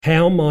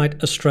How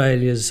might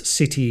Australia's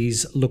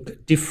cities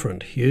look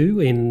different, Hugh,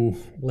 in,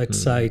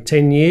 let's say,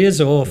 10 years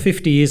or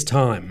 50 years'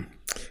 time?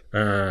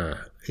 I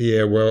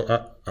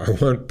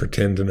won't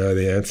pretend to know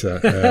the answer.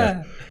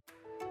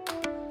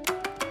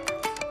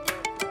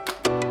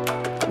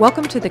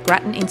 Welcome to the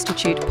Grattan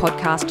Institute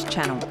podcast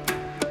channel.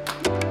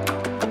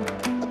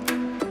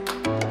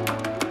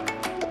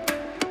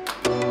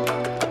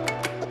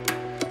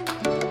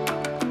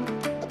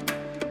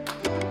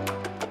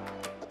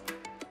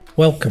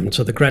 Welcome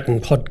to the Grattan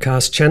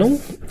podcast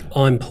channel.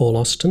 I'm Paul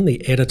Austin,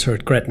 the editor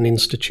at Grattan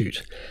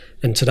Institute,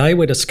 and today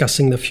we're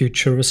discussing the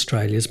future of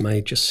Australia's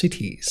major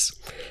cities,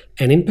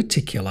 and in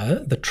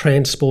particular the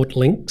transport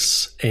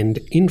links and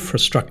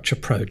infrastructure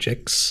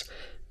projects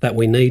that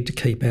we need to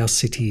keep our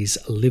cities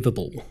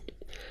livable.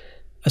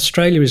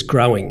 Australia is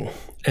growing,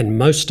 and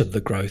most of the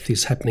growth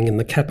is happening in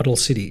the capital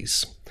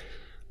cities.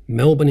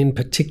 Melbourne in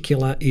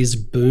particular is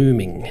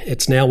booming.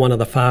 It's now one of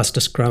the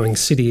fastest growing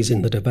cities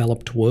in the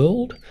developed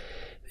world.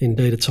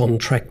 Indeed, it's on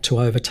track to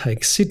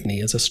overtake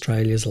Sydney as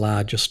Australia's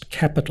largest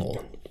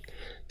capital.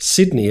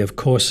 Sydney, of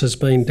course, has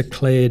been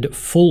declared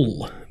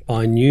full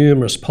by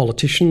numerous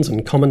politicians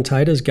and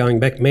commentators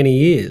going back many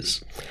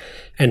years,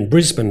 and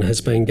Brisbane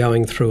has been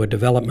going through a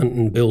development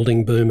and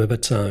building boom of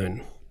its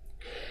own.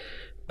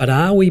 But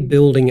are we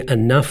building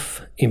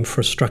enough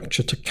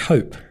infrastructure to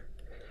cope?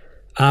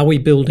 Are we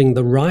building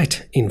the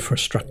right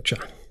infrastructure?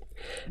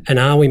 And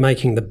are we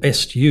making the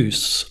best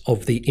use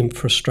of the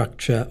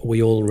infrastructure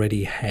we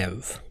already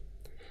have?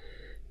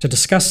 To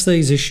discuss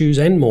these issues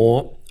and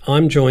more,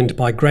 I'm joined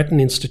by Grattan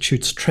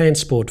Institute's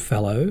Transport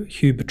Fellow,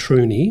 Hugh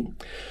Batrouney,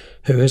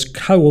 who has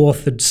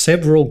co-authored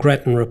several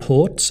Grattan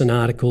reports and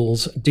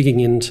articles digging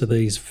into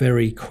these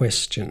very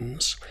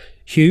questions.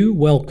 Hugh,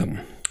 welcome.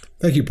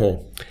 Thank you,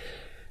 Paul.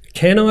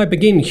 Can I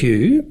begin,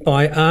 Hugh,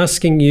 by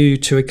asking you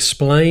to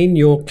explain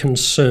your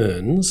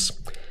concerns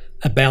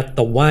about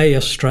the way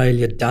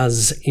Australia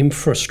does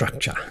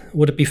infrastructure?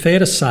 Would it be fair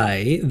to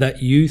say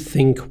that you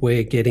think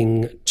we're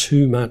getting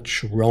too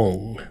much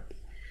wrong?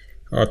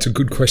 Oh, it's a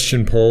good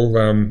question, Paul.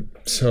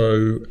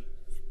 So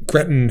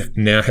Grattan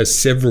now has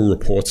several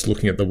reports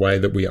looking at the way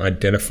that we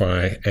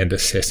identify and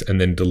assess and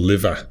then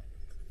deliver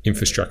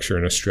infrastructure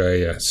in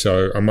Australia.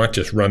 So I might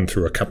just run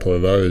through a couple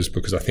of those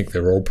because I think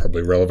they're all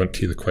probably relevant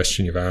to the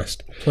question you've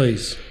asked.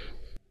 Please.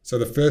 So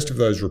the first of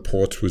those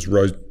reports was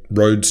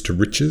Roads to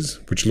Riches,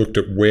 which looked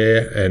at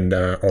where and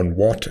on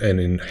what and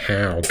in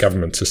how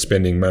governments are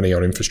spending money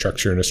on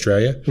infrastructure in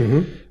Australia.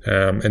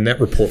 Mm-hmm. And that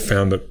report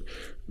found that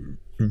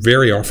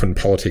very often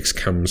politics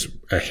comes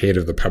ahead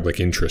of the public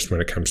interest when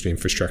it comes to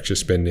infrastructure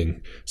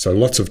spending. So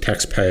lots of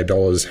taxpayer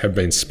dollars have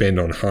been spent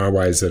on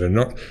highways that are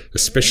not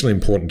especially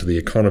important to the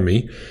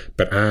economy,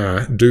 but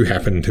do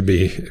happen to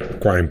be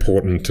quite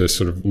important to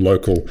sort of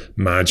local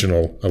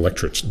marginal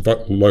electorates,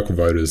 local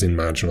voters in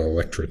marginal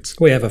electorates.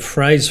 We have a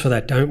phrase for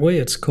that, don't we?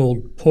 It's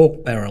called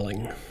pork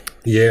barrelling.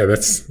 Yeah,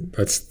 that's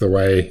the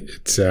way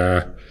it's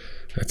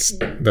that's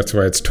the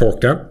way it's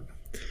talked up.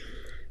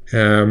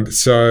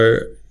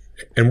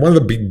 And one of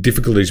the big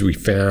difficulties we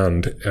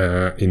found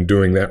in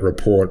doing that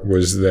report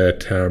was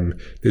that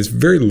there's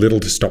very little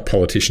to stop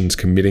politicians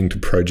committing to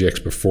projects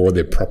before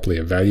they're properly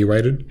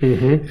evaluated.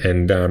 Mm-hmm.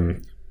 And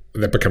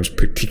that becomes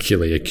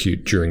particularly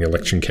acute during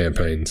election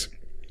campaigns.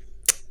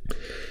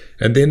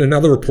 And then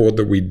another report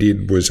that we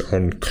did was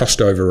on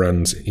cost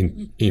overruns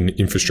in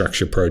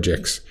infrastructure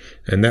projects.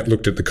 And that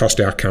looked at the cost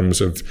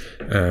outcomes of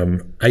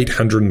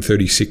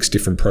 836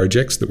 different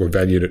projects that were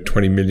valued at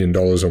 $20 million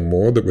or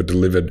more that were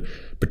delivered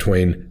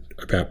between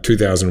about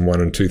 2001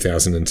 and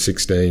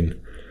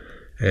 2016.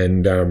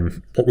 And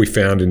what we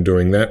found in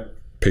doing that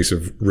piece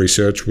of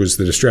research was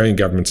that Australian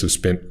governments have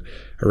spent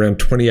around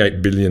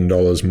 $28 billion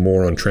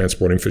more on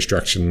transport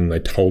infrastructure than they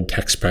told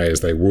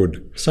taxpayers they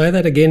would. Say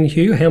that again,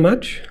 Hugh. How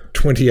much?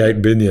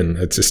 $28 billion.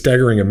 It's a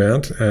staggering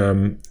amount.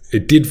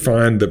 It did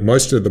find that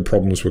most of the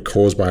problems were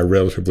caused by a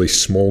relatively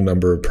small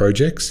number of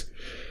projects.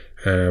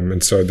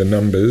 And so the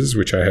numbers,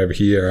 which I have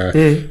here, are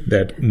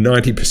that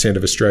 90%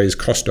 of Australia's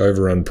cost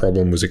overrun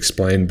problem was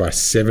explained by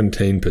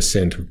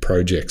 17% of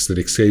projects that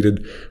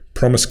exceeded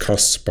promised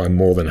costs by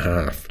more than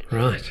half.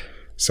 Right.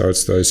 So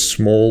it's those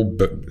small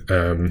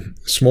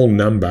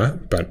number,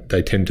 but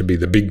they tend to be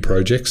the big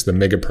projects, the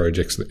mega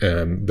projects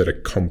that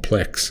are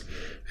complex,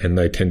 and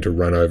they tend to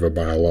run over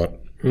by a lot.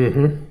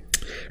 Mm-hmm.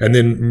 And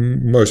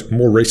then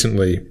more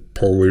recently,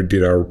 Paul, we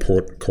did a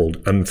report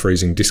called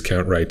Unfreezing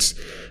Discount Rates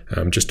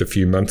just a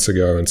few months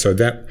ago. And so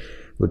that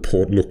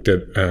report looked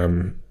at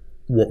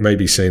what may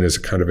be seen as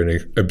a kind of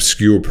an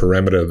obscure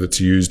parameter that's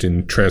used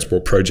in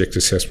transport project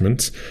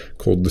assessments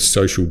called the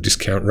social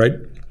discount rate.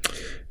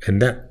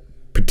 And that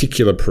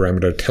particular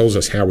parameter tells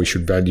us how we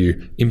should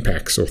value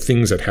impacts or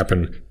things that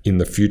happen in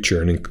the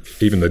future and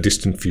even the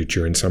distant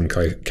future in some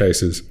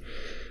cases.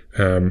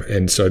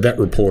 And so that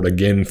report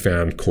again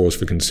found cause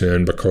for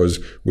concern because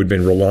we'd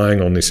been relying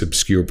on this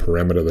obscure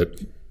parameter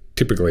that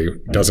typically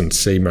doesn't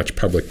see much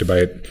public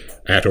debate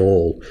at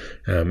all,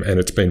 and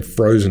it's been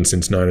frozen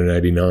since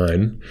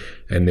 1989,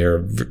 and there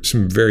are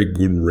some very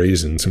good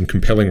reasons, some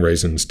compelling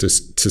reasons to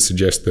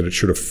suggest that it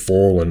should have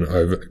fallen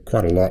over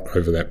quite a lot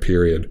over that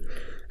period.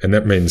 And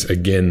that means,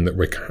 again, that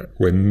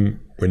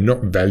we're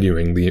not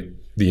valuing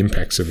the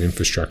impacts of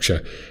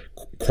infrastructure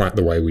quite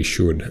the way we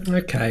should.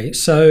 Okay,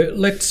 so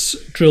let's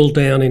drill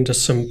down into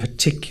some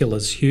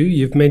particulars, Hugh.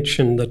 You've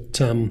mentioned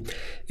that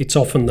it's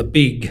often the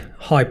big,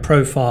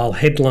 high-profile,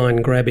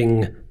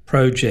 headline-grabbing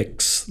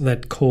projects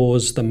that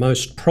cause the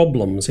most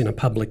problems in a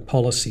public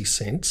policy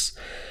sense.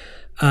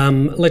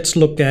 Let's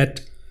look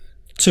at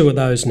two of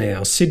those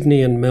now,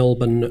 Sydney and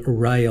Melbourne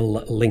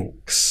rail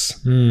links.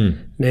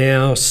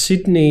 Now,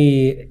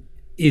 Sydney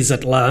is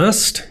at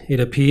last, it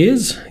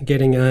appears,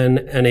 getting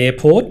an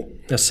airport,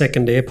 a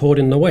second airport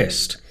in the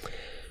west.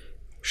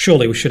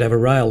 Surely we should have a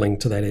rail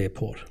link to that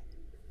airport.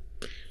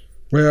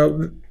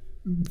 Well,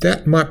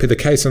 that might be the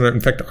case, and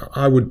in fact,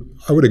 I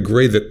would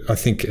agree that I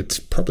think it's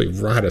probably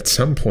right at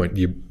some point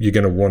you're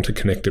going to want to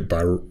connect it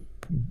by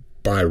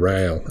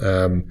rail.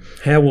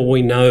 How will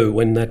we know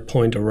when that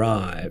point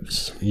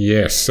arrives?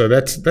 Yes, so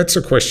that's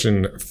a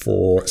question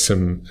for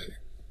some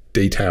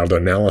detailed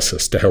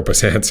analysis to help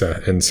us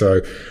answer. And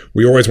so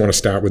we always want to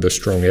start with a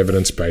strong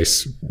evidence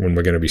base when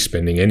we're going to be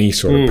spending any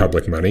sort of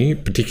public money,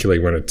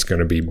 particularly when it's going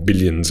to be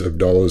billions of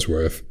dollars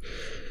worth.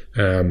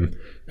 And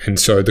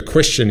so the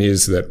question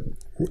is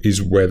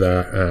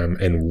whether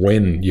and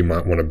when you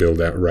might want to build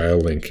that rail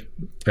link.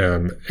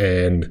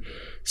 And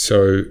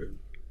so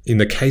in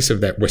the case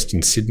of that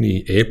Western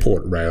Sydney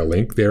Airport rail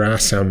link, there are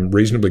some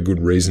reasonably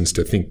good reasons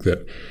to think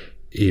that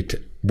it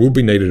will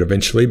be needed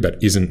eventually,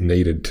 but isn't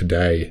needed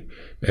today.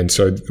 And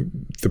so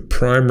the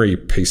primary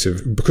piece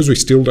because we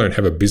still don't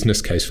have a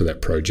business case for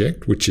that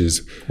project, which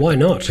is why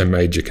not a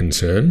major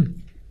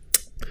concern.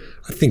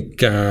 I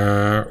think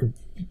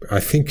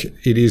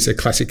it is a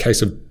classic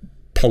case of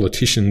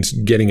politicians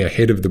getting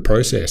ahead of the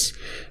process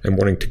and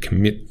wanting to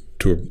commit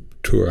to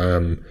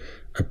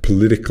a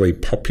politically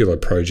popular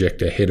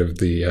project ahead of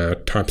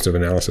the types of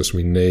analysis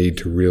we need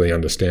to really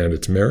understand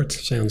its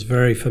merits. Sounds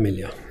very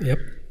familiar. Yep.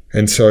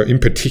 And so in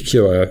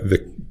particular,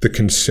 the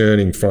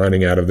concerning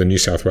finding out of the New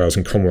South Wales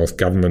and Commonwealth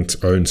government's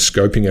own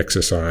scoping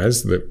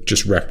exercise that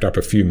just wrapped up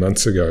a few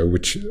months ago,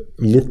 which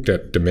looked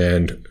at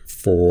demand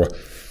for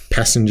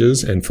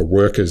passengers and for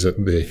workers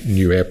at the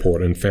new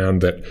airport, and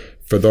found that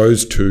for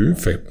those two,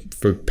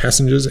 for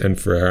passengers and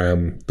for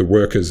the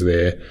workers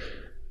there,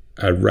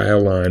 a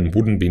rail line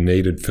wouldn't be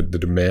needed for the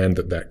demand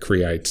that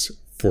creates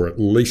for at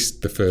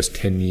least the first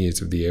 10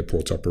 years of the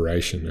airport's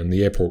operation. And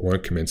the airport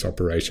won't commence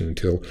operation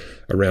until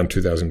around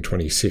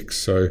 2026.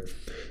 So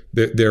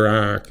there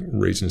are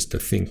reasons to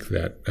think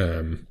that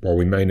while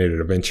we may need it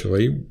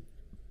eventually,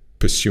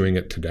 pursuing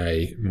it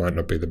today might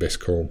not be the best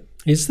call.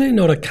 Is there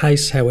not a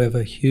case,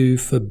 however, Hugh,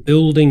 for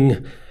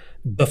building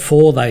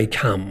before they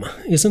come?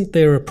 Isn't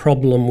there a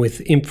problem with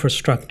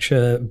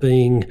infrastructure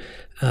being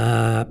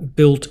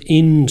built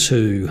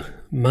into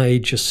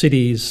major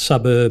cities,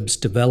 suburbs,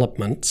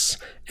 developments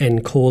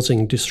and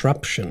causing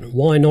disruption?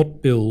 Why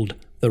not build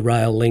the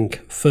rail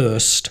link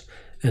first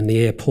and the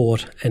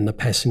airport and the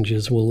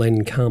passengers will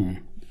then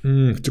come?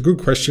 It's a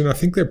good question. I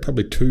think there are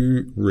probably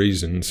two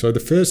reasons. So the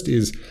first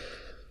is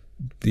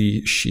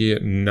the sheer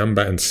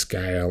number and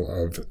scale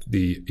of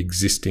the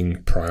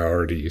existing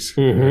priorities.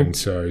 And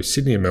so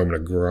Sydney and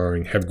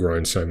Melbourne have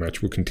grown so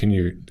much, will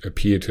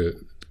appear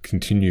to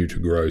continue to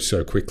grow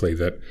so quickly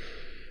that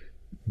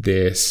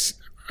there's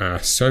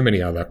so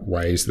many other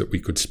ways that we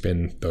could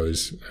spend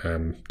those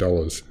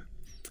dollars.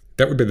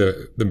 That would be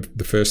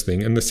the first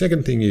thing. And the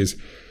second thing is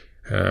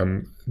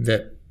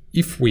that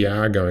if we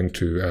are going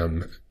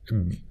to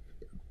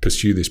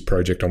pursue this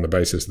project on the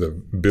basis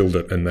of build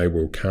it and they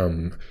will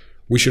come,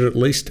 we should at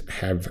least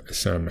have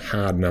some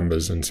hard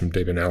numbers and some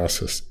deep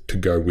analysis to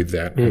go with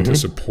that and to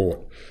support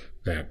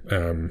that.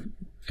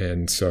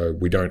 And so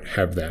we don't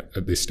have that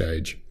at this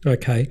stage.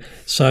 Okay,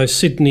 so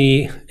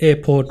Sydney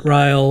Airport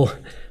Rail,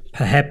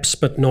 perhaps,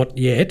 but not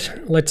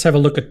yet. Let's have a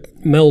look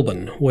at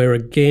Melbourne, where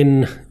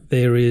again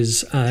there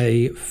is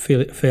a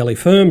fairly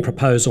firm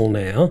proposal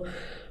now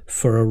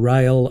for a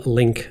rail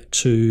link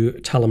to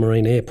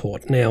Tullamarine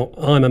Airport. Now,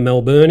 I'm a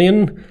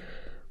Melburnian.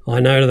 I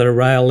know that a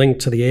rail link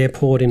to the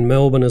airport in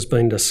Melbourne has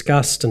been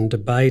discussed and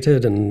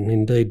debated and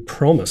indeed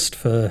promised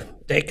for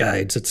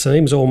decades, it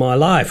seems, all my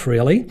life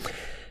really.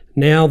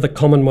 Now the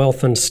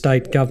Commonwealth and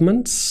state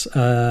governments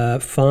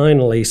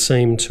finally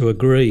seem to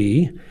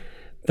agree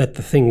that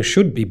the thing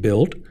should be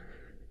built.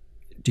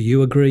 Do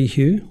you agree,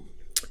 Hugh?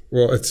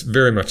 Well, it's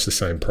very much the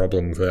same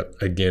problem that,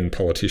 again,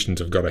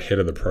 politicians have got ahead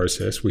of the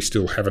process. We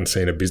still haven't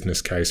seen a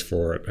business case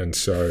for it. And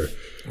so,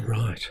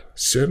 right.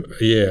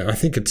 I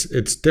think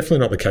it's definitely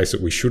not the case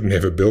that we should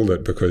never build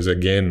it, because,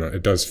 again,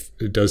 it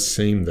does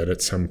seem that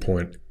at some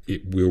point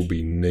it will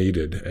be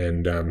needed.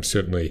 And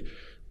certainly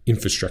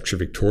Infrastructure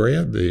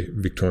Victoria, the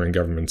Victorian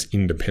government's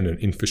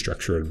independent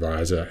infrastructure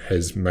advisor,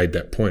 has made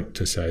that point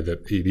to say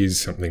that it is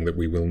something that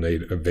we will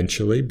need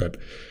eventually, but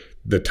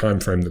the time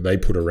frame that they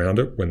put around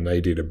it when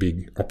they did a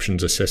big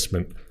options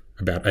assessment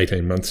about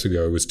 18 months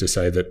ago was to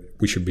say that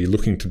we should be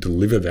looking to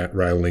deliver that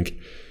rail link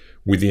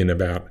within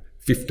about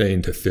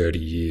 15 to 30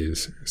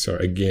 years. So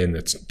again,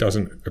 it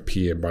doesn't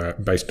appear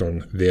based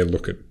on their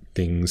look at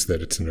things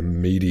that it's an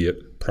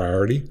immediate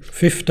priority.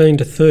 15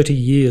 to 30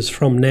 years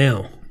from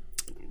now.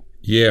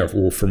 Yeah,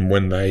 or from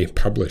when they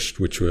published,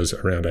 which was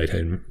around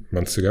 18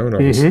 months ago. And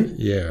obviously,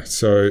 yeah.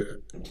 So,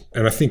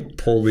 and I think,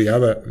 Paul, the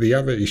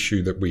other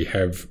issue that we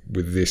have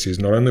with this is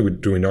not only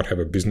do we not have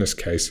a business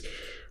case,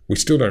 we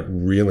still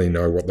don't really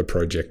know what the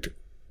project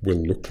will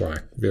look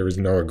like. There is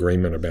no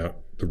agreement about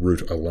the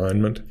route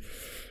alignment.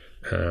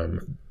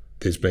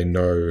 There's been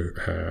no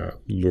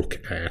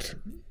look at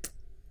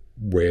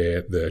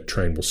where the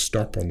train will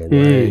stop on the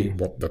way,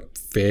 what the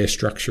fare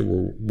structure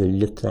will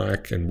look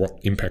like, and what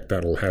impact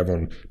that will have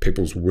on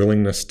people's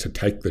willingness to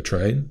take the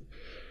train.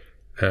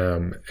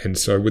 And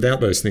so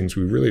without those things,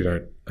 we really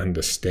don't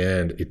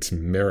understand its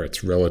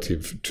merits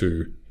relative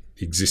to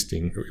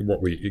existing,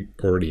 what we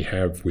already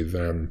have with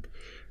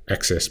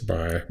access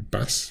by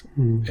bus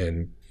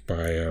and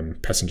by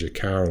passenger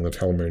car on the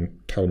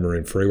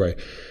Tullamarine Freeway.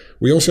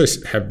 We also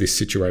have this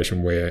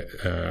situation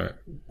where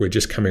we're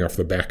just coming off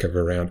the back of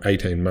around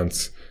 18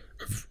 months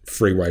of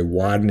freeway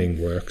widening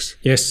works.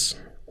 Yes.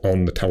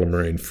 On the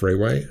Tullamarine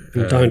Freeway.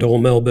 Don't all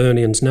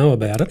Melburnians know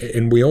about it?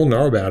 And we all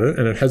know about it,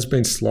 and it has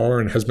been slower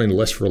and has been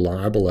less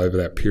reliable over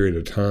that period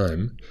of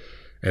time.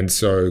 And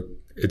so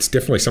it's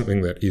definitely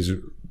something that is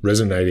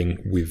resonating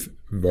with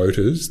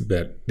voters,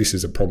 that this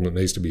is a problem that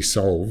needs to be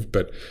solved.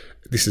 But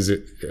this is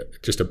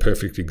just a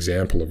perfect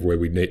example of where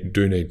we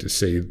do need to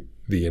see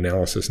the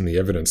analysis and the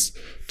evidence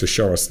to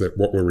show us that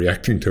what we're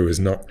reacting to is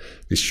not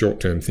this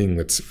short-term thing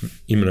that's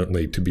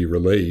imminently to be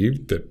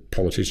relieved, that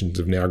politicians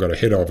have now got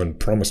ahead of and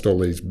promised all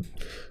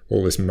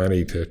this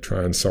money to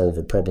try and solve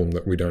a problem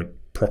that we don't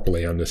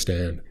properly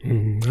understand.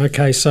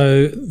 Okay,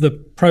 so the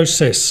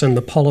process and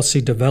the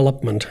policy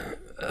development,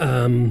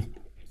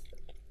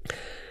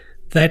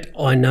 that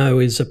I know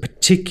is a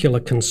particular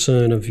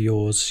concern of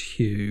yours,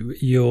 Hugh.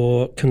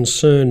 You're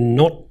concerned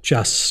not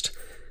just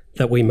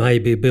that we may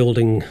be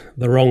building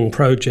the wrong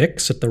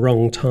projects at the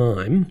wrong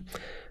time,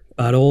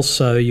 but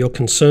also you're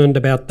concerned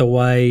about the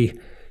way,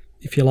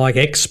 if you like,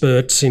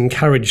 experts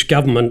encourage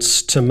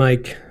governments to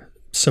make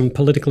some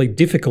politically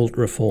difficult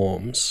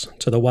reforms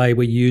to the way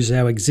we use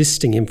our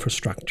existing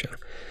infrastructure.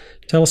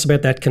 Tell us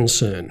about that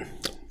concern.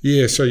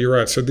 Yeah, so you're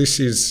right. So this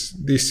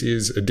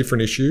is a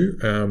different issue,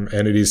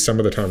 and it is some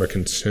of the time a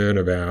concern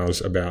of ours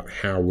about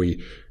how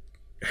we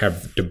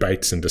have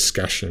debates and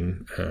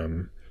discussion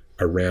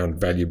around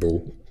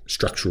valuable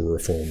structural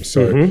reforms.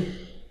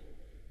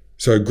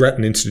 So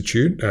Grattan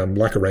Institute,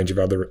 like a range of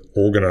other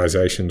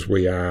organisations,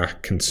 we are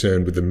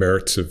concerned with the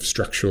merits of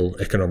structural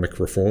economic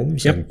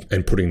reforms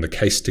and putting the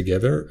case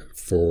together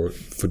for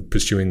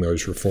pursuing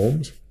those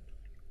reforms.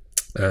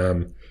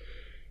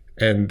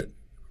 And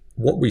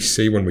what we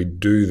see when we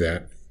do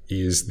that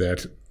is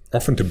that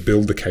often to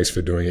build the case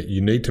for doing it,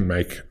 you need to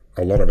make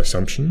a lot of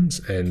assumptions,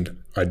 and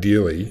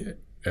ideally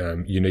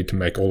you need to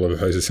make all of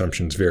those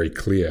assumptions very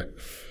clear.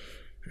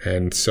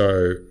 And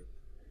so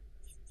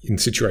in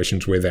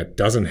situations where that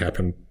doesn't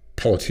happen,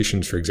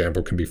 politicians, for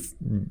example, can be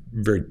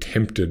very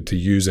tempted to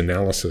use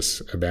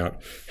analysis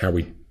about how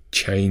we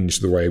change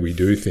the way we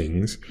do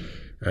things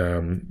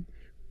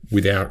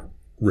without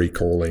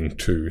recalling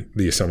to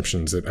the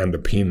assumptions that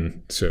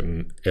underpin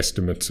certain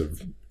estimates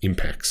of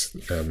impacts,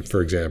 for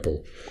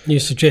example.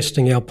 You're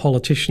suggesting our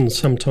politicians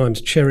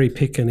sometimes cherry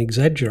pick and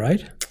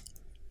exaggerate?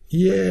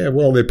 Yeah,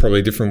 well, there are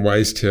probably different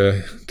ways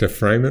to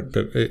frame it,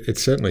 but it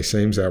certainly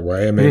seems that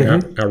way. I mean,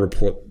 our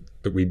report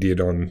that we did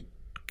on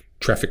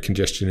traffic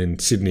congestion in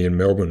Sydney and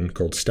Melbourne,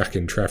 called Stuck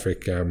in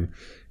Traffic,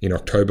 in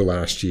October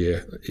last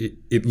year,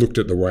 it looked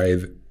at the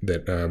way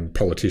that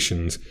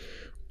politicians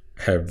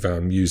have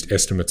used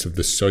estimates of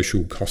the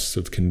social costs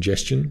of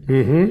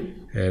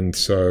congestion. And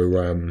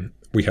so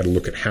we had a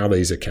look at how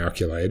these are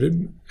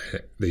calculated,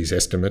 these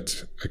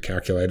estimates are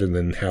calculated, and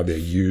then how they're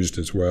used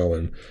as well.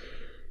 And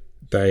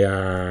they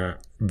are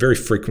very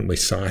frequently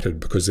cited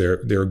because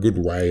they're a good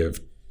way of,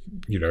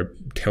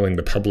 telling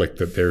the public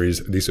that there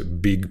is this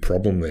big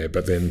problem there.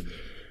 But then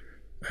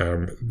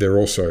they're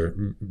also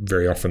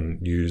very often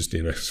used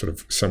in a sort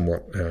of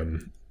somewhat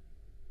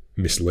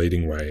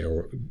misleading way,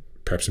 or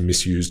perhaps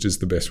misused is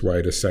the best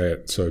way to say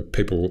it. So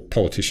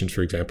politicians,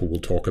 for example, will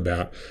talk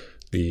about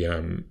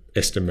the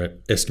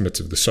estimates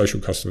of the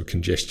social cost of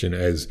congestion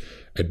as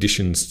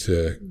additions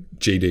to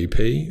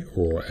GDP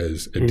or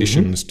as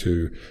additions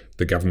to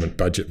the government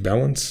budget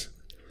balance.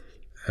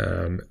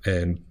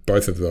 And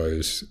both of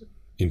those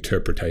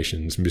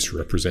interpretations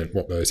misrepresent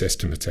what those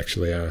estimates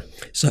actually are.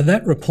 So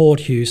that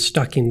report, Hugh,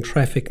 Stuck in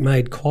Traffic,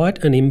 made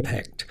quite an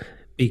impact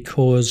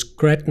because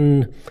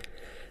Grattan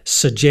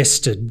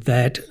suggested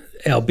that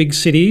our big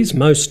cities,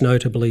 most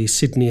notably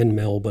Sydney and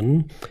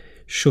Melbourne,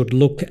 should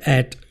look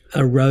at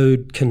a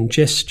road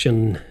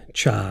congestion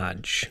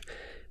charge.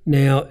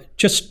 Now,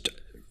 just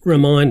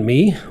remind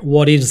me,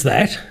 what is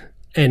that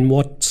and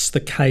what's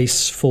the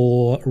case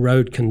for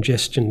road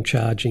congestion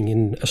charging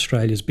in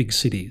Australia's big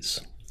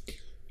cities?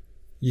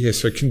 Yeah,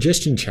 so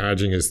congestion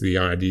charging is the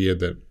idea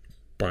that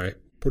by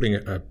putting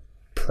a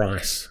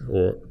price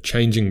or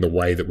changing the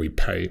way that we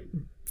pay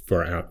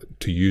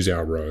to use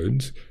our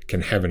roads can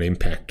have an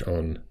impact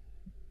on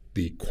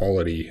the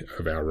quality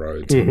of our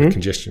roads and the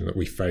congestion that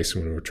we face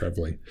when we're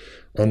travelling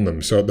on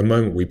them. So at the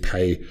moment we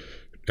pay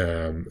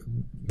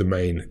the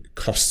main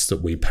costs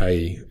that we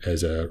pay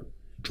as a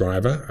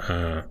driver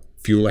are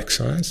fuel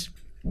excise,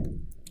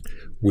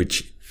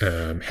 which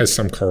has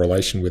some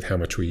correlation with how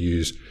much we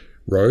use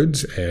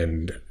roads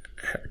and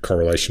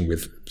correlation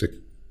with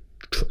the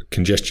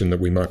congestion that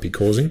we might be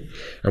causing.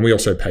 And we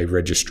also pay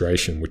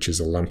registration, which is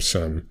a lump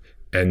sum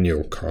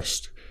annual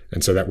cost.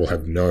 And so that will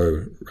have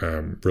no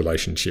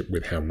relationship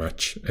with how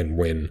much and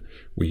when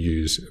we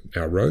use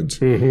our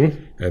roads.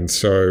 And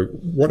so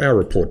what our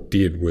report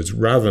did was,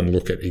 rather than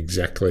look at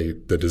exactly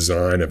the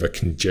design of a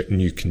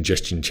new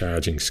congestion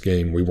charging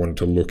scheme, we wanted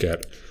to look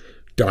at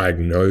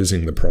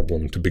diagnosing the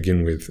problem to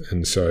begin with.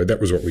 And so that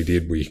was what we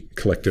did. We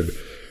collected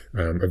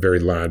a very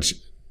large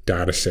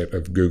data set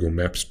of Google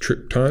Maps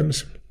trip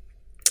times,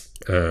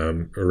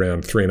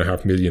 around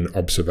 3.5 million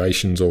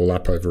observations all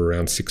up over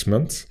around 6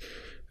 months.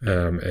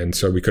 And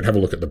so we could have a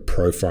look at the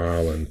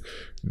profile and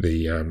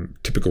the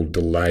typical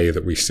delay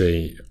that we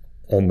see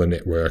on the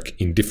network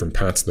in different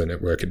parts of the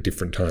network at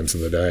different times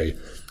of the day.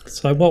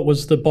 So what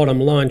was the bottom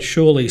line?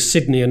 Surely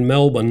Sydney and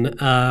Melbourne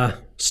are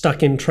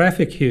stuck in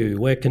traffic, Hugh.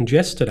 We're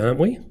congested, aren't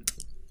we?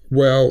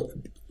 Well,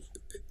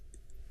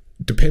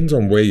 depends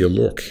on where you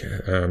look.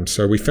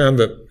 So we found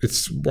that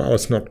while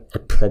it's not a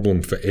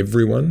problem for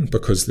everyone,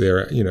 because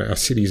our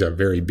cities are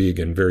very big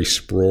and very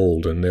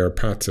sprawled, and there are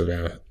parts of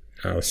our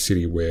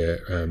city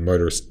where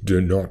motorists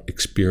do not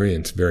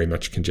experience very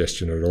much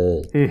congestion at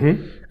all.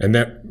 And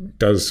that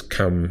does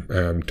come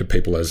to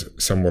people as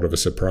somewhat of a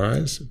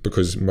surprise,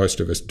 because most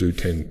of us do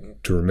tend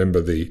to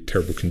remember the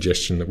terrible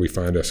congestion that we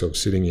find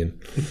ourselves sitting in.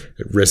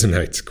 It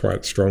resonates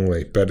quite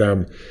strongly. But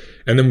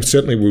and then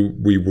certainly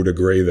we would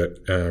agree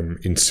that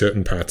in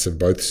certain parts of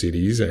both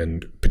cities,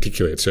 and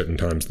particularly at certain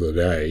times of the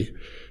day,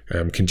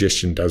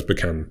 congestion does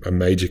become a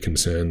major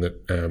concern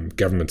that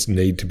governments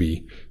need to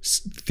be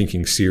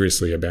thinking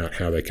seriously about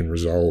how they can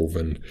resolve.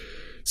 And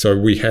so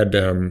we had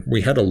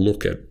a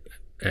look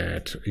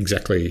at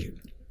exactly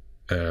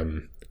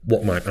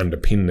what might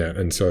underpin that.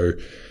 And so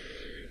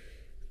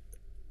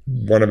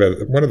one of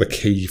the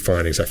key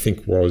findings, I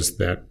think, was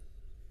that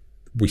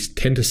we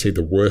tend to see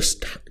the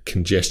worst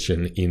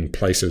congestion in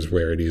places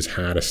where it is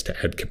hardest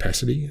to add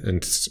capacity. And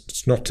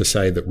it's not to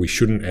say that we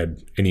shouldn't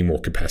add any more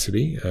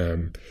capacity,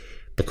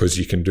 because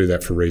you can do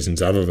that for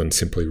reasons other than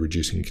simply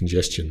reducing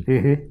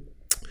congestion.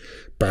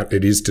 But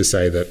it is to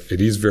say that it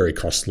is very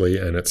costly,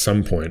 and at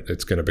some point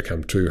it's going to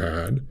become too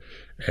hard,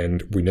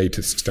 and we need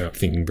to start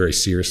thinking very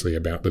seriously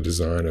about the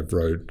design of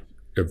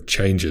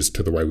changes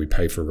to the way we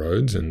pay for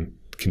roads, and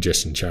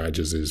congestion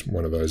charges is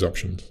one of those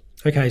options.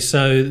 Okay,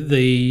 so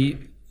the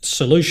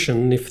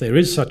solution, if there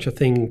is such a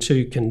thing,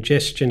 to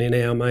congestion in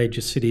our major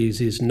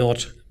cities is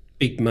not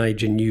big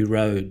major new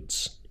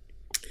roads.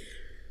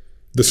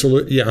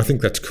 I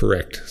think that's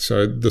correct.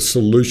 So the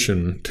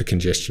solution to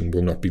congestion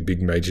will not be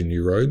big major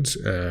new roads.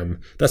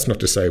 That's not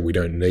to say we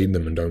don't need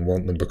them and don't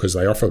want them, because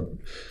they offer.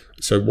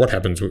 So what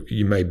happens?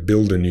 You may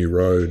build a new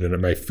road and it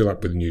may fill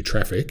up with new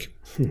traffic,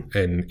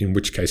 and in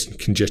which case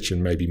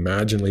congestion may be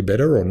marginally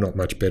better or not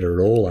much better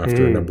at all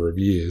after a number of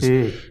years.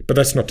 But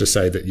that's not to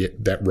say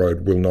that that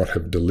road will not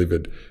have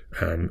delivered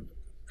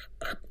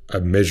a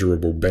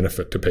measurable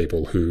benefit to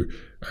people who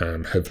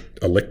have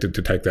elected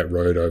to take that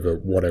road over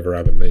whatever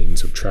other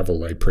means of travel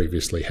they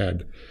previously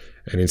had.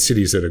 And in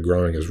cities that are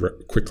growing as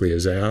quickly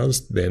as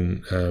ours,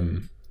 then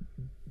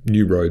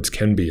new roads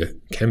can be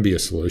a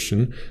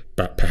solution,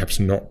 but perhaps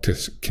not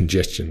to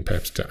congestion,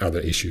 perhaps to other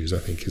issues, I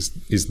think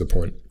is the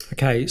point.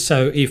 Okay,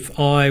 so if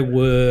I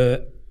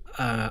were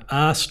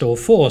asked or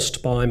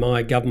forced by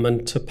my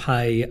government to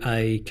pay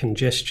a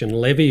congestion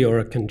levy or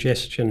a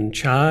congestion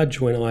charge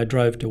when I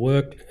drove to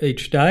work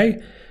each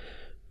day,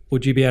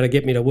 would you be able to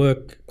get me to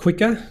work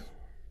quicker?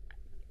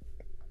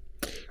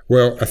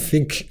 Well, I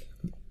think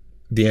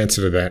the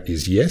answer to that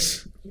is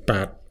yes,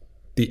 but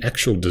the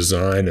actual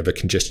design of a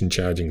congestion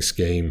charging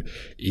scheme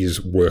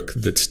is work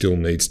that still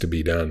needs to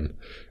be done.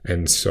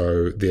 And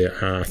so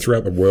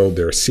throughout the world,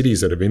 there are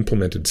cities that have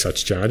implemented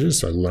such charges.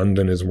 So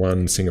London is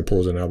one,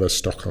 Singapore's another,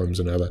 Stockholm's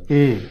another.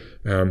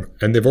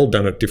 And they've all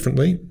done it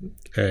differently.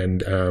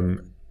 And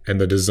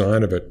the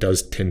design of it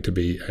does tend to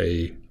be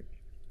a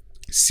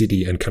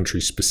city and country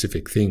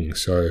specific thing.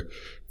 So,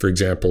 for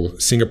example,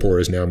 Singapore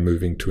is now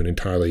moving to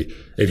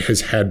it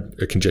has had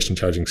a congestion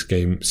charging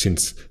scheme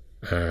since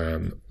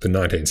the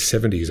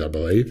 1970s, I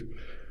believe.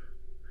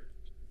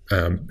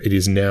 It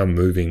is now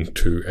moving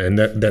to, and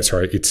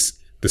it's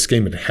the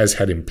scheme it has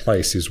had in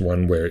place is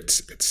one where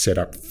it's set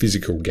up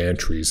physical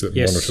gantries that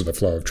monitor the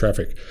flow of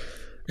traffic.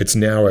 It's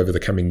now, over the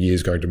coming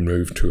years, going to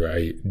move to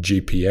a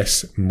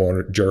GPS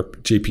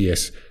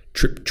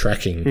trip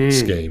tracking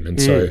scheme,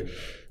 and so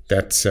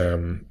that's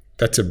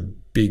a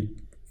big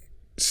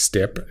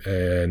step,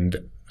 and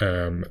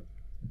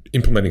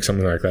implementing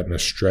something like that in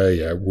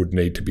Australia would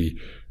need to be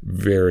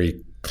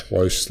very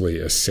closely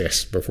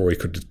assessed before we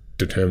could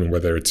determine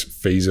whether it's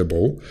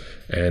feasible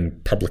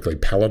and publicly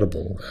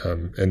palatable.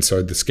 And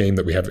so the scheme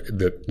that we have,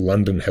 that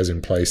London has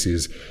in place,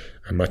 is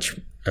a much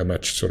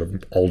sort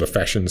of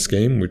older-fashioned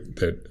scheme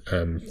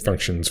that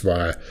functions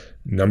via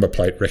number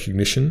plate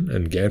recognition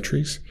and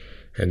gantries.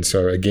 And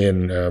so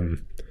again,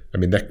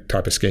 that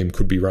type of scheme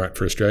could be right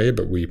for Australia,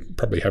 but we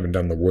probably haven't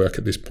done the work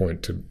at this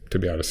point to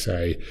be able to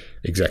say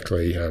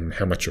exactly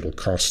how much it'll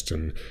cost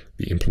and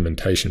the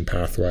implementation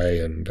pathway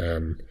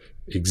and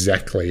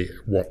exactly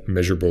what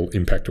measurable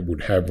impact it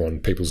would have on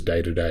people's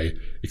day-to-day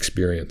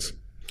experience.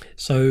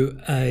 So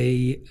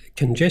a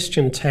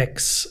congestion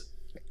tax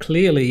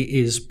clearly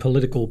is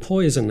political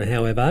poison,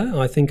 however.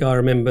 I think I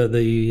remember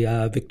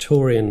the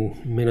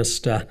Victorian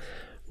minister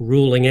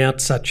ruling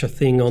out such a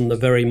thing on the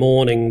very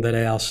morning that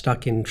our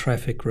Stuck in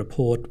Traffic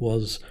report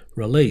was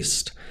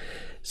released.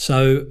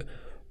 So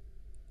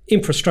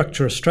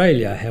Infrastructure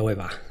Australia,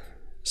 however,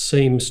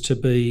 seems to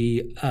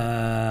be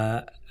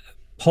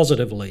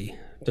positively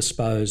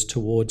disposed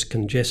towards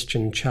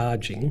congestion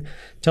charging.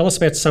 Tell us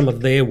about some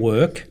of their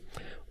work.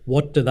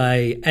 What do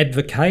they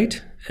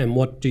advocate and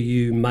what do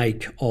you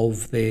make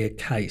of their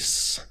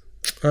case?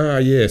 So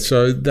I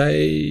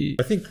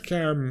think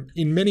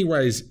in many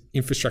ways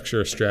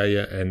Infrastructure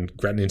Australia and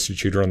Grattan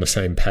Institute are on the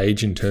same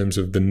page in terms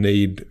of the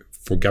need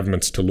for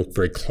governments to look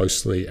very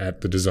closely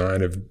at the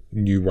design of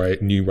new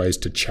ways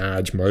to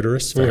charge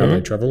motorists for how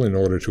they travel in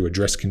order to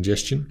address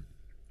congestion.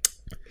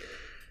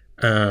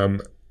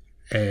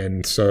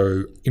 And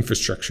so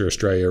Infrastructure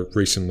Australia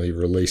recently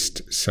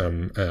released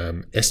some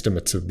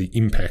estimates of the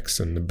impacts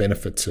and the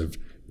benefits of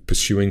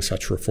pursuing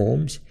such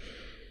reforms.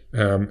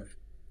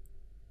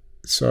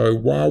 So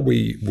while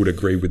we would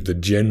agree with the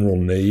general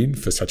need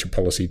for such a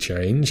policy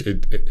change,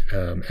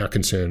 our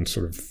concern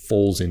sort of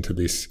falls into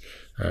this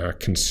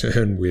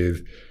concern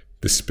with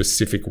the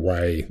specific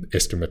way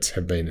estimates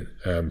have been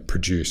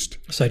produced.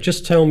 So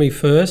just tell me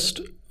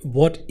first,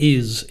 what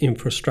is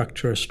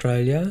Infrastructure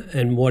Australia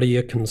and what are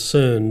your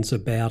concerns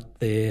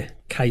about their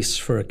case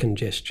for a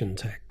congestion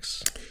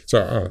tax?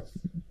 So,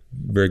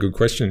 very good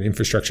question.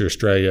 Infrastructure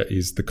Australia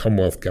is the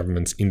Commonwealth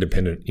Government's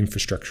independent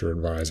infrastructure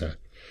advisor.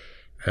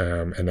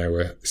 And they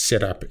were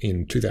set up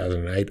in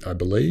 2008, I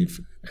believe,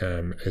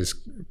 as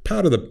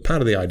part of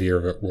the idea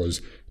of it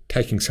was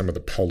taking some of the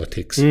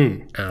politics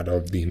out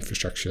of the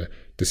infrastructure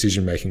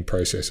decision-making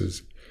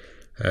processes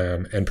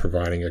and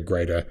providing a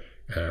greater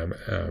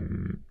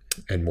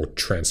and more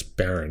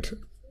transparent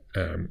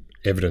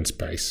evidence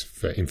base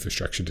for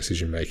infrastructure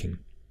decision-making.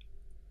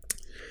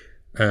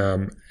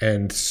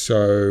 And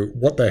so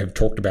what they have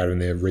talked about in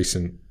their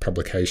recent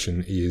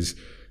publication is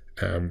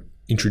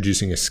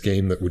introducing a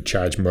scheme that would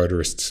charge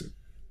motorists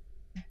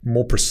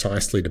more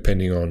precisely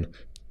depending on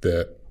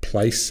the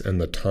place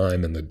and the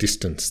time and the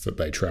distance that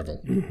they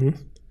travel.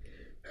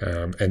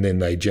 And then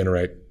they've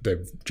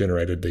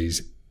generated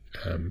these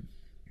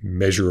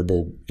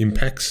measurable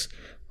impacts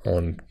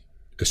on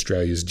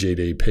Australia's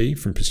GDP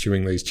from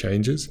pursuing these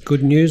changes.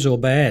 Good news or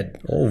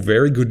bad? Oh,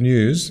 very good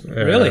news.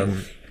 Really?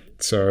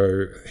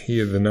 So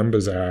here the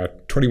numbers are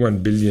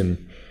 21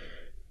 billion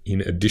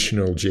in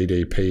additional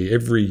GDP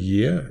every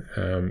year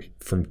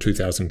from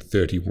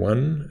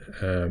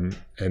 2031,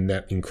 and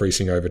that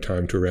increasing over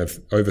time to around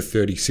over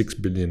 36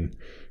 billion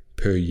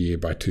per year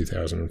by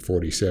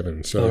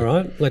 2047. So, all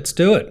right, let's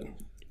do it.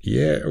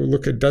 Yeah,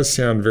 look, it does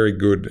sound very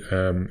good,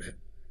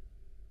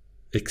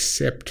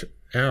 except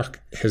our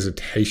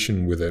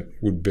hesitation with it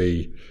would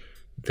be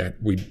that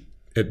we,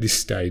 at this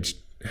stage,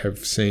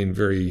 have seen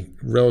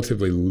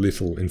relatively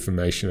little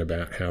information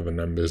about how the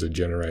numbers are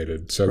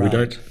generated. So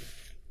right.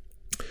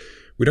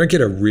 we don't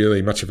get a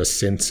really much of a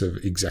sense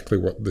of exactly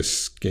what the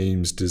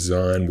scheme's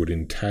design would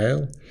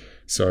entail.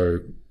 So,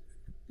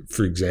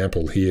 for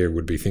example, here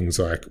would be things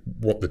like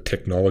what the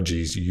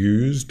technologies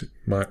used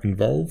might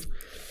involve.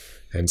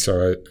 And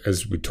so,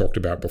 as we talked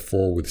about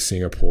before with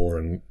Singapore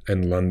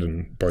and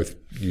London, both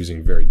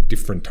using very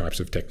different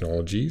types of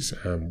technologies,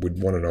 we'd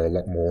want to know a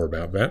lot more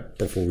about that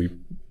before we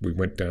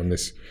went down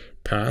this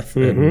path.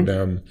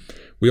 And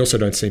we also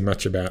don't see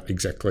much about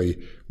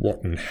exactly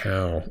what and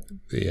how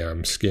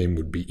the scheme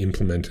would be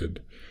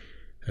implemented.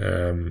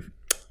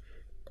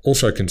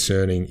 Also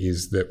concerning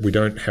is that we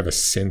don't have a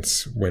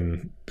sense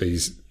when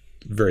these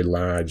very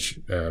large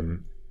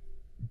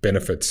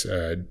benefits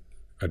are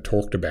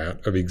talked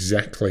about of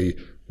exactly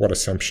what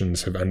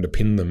assumptions have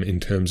underpinned them in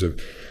terms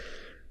of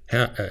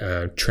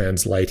how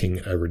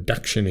translating a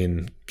reduction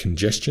in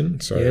congestion,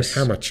 so yes.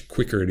 how much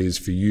quicker it is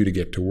for you to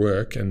get to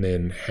work, and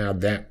then how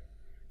that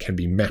can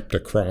be mapped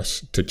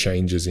across to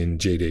changes in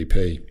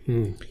GDP.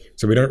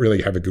 So we don't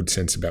really have a good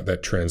sense about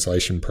that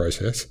translation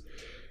process.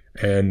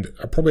 And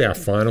probably our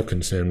final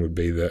concern would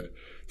be that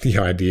the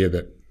idea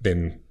that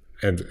then,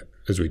 and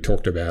as we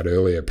talked about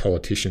earlier,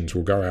 politicians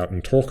will go out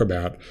and talk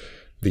about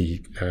the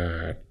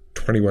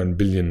 $21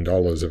 billion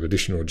of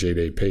additional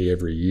GDP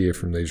every year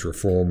from these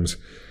reforms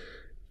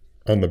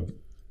on the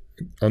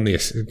on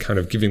this, kind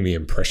of giving the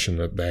impression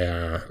that they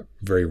are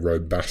very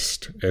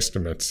robust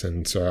estimates.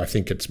 And so I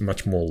think it's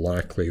much more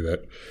likely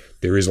that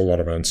there is a lot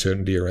of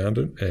uncertainty around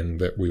it, and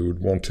that we would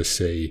want to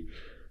see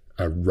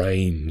a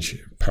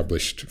range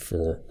published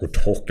for or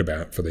talked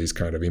about for these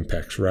kind of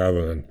impacts,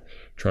 rather than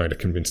trying to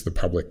convince the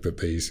public that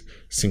these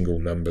single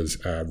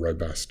numbers are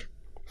robust.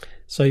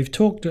 So you've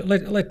talked,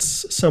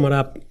 let's sum it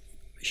up,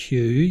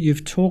 Hugh.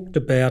 You've talked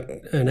about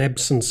an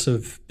absence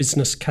of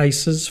business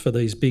cases for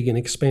these big and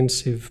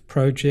expensive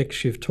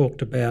projects. You've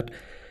talked about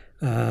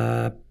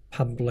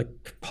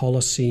public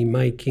policy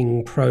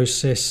making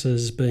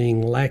processes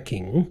being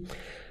lacking.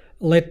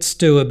 Let's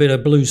do a bit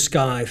of blue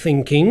sky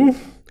thinking.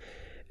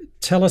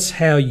 Tell us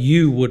how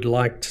you would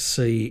like to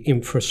see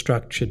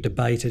infrastructure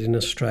debated in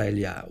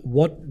Australia.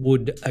 What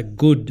would a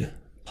good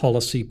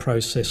policy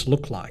process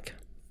look like?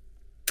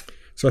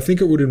 So I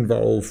think it would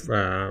involve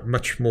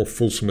much more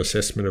fulsome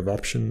assessment of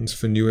options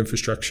for new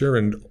infrastructure,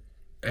 and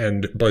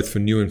both for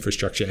new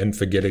infrastructure and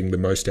for getting the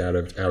most out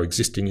of our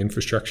existing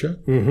infrastructure.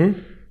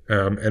 Mm-hmm.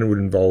 And it would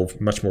involve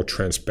much more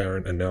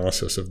transparent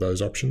analysis of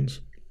those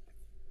options.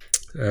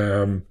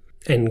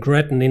 And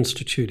Grattan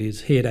Institute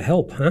is here to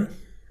help, huh?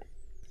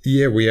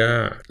 Yeah, we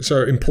are.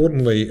 So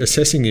importantly,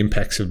 assessing the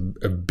impacts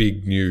of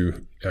big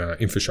new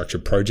infrastructure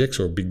projects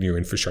or big new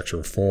infrastructure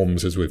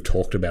reforms, as we've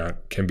talked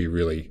about, can be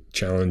really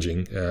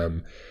challenging.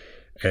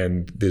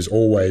 And there's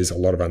always a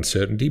lot of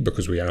uncertainty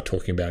because we are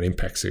talking about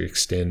impacts that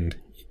extend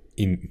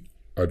in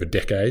over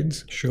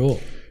decades. Sure.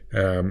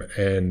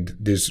 And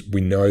we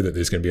know that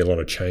there's going to be a lot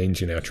of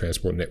change in our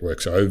transport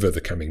networks over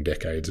the coming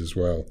decades as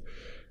well.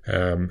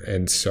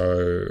 And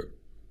so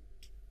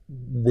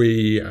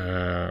we're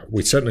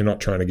certainly not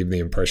trying to give the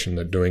impression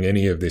that doing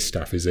any of this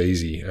stuff is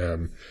easy.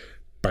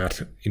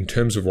 But in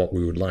terms of what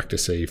we would like to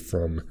see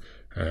from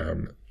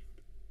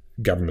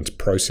government's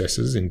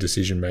processes in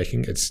decision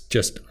making, it's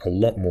just a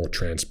lot more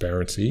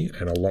transparency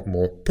and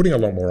putting a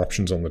lot more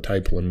options on the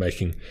table and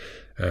making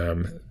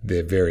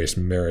their various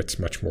merits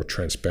much more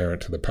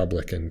transparent to the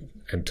public and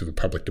to the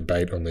public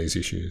debate on these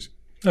issues.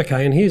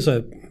 Okay, and here's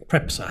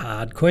perhaps a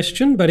hard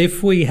question, but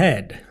if we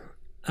had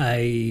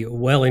a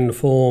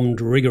well-informed,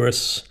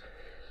 rigorous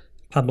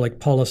public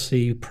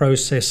policy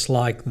process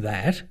like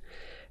that,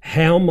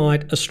 how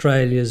might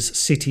Australia's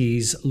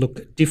cities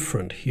look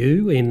different,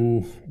 Hugh,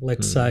 in,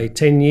 let's say,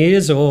 10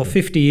 years or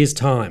 50 years'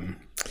 time?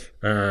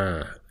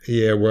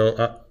 Yeah,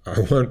 well,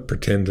 I won't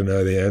pretend to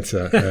know the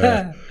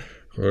answer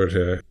or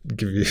to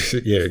give you,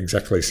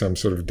 exactly some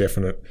sort of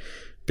definite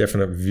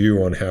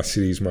view on how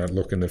cities might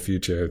look in the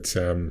future. It's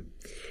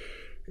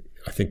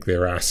I think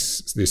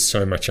there's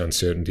so much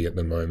uncertainty at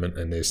the moment,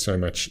 and there's so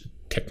much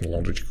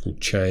technological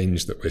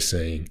change that we're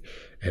seeing,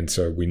 and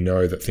so we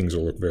know that things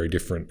will look very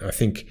different. I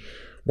think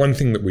one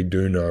thing that we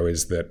do know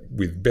is that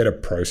with better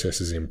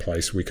processes in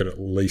place, we could at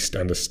least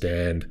have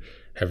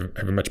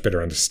a much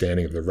better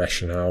understanding of the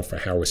rationale for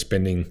how we're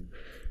spending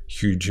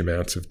huge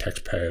amounts of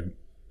taxpayer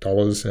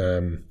dollars,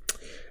 and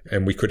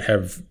we could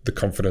have the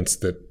confidence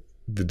that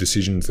the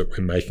decisions that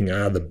we're making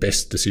are the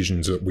best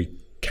decisions that we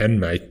can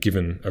make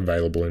given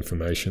available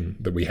information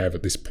that we have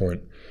at this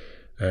point.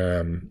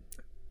 And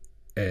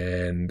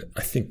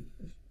I think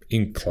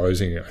in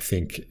closing, I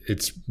think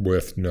it's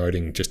worth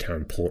noting just how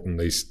important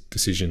these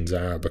decisions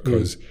are,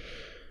 because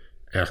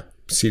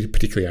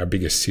particularly our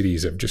biggest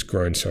cities have just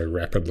grown so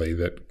rapidly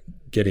that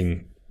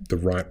getting the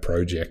right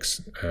projects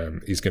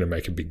is going to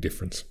make a big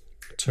difference.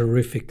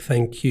 Terrific.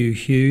 Thank you,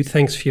 Hugh.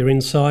 Thanks for your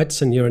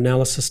insights and your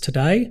analysis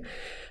today.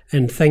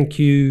 And thank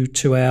you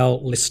to our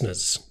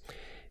listeners.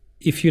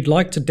 If you'd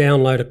like to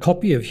download a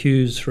copy of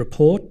Hugh's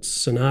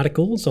reports and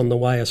articles on the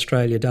way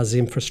Australia does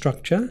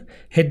infrastructure,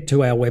 head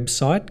to our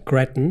website,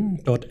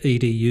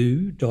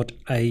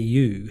 grattan.edu.au.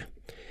 You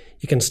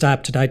can stay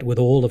up to date with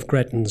all of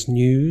Grattan's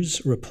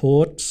news,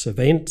 reports,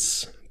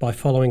 events by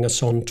following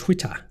us on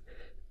Twitter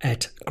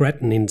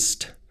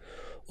 @GrattanInst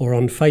or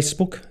on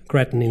Facebook,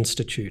 Grattan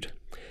Institute.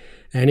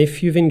 And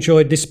if you've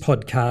enjoyed this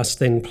podcast,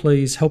 then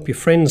please help your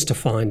friends to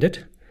find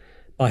it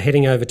by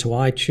heading over to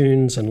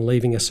iTunes and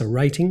leaving us a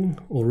rating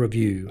or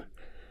review.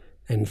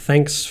 And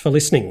thanks for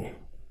listening.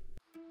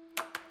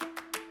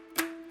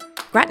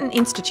 Grattan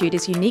Institute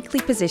is uniquely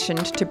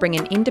positioned to bring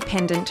an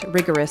independent,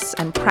 rigorous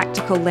and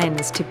practical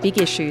lens to big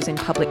issues in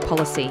public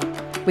policy,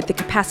 with the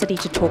capacity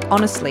to talk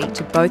honestly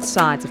to both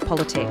sides of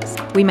politics.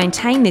 We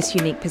maintain this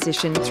unique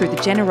position through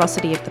the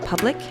generosity of the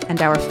public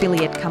and our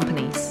affiliate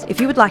companies. If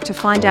you would like to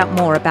find out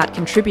more about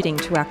contributing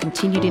to our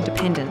continued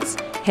independence,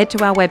 head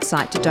to our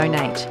website to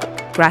donate,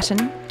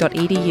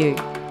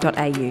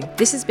 grattan.edu.au.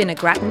 This has been a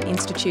Grattan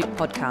Institute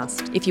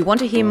podcast. If you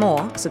want to hear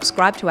more,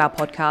 subscribe to our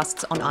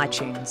podcasts on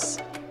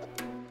iTunes.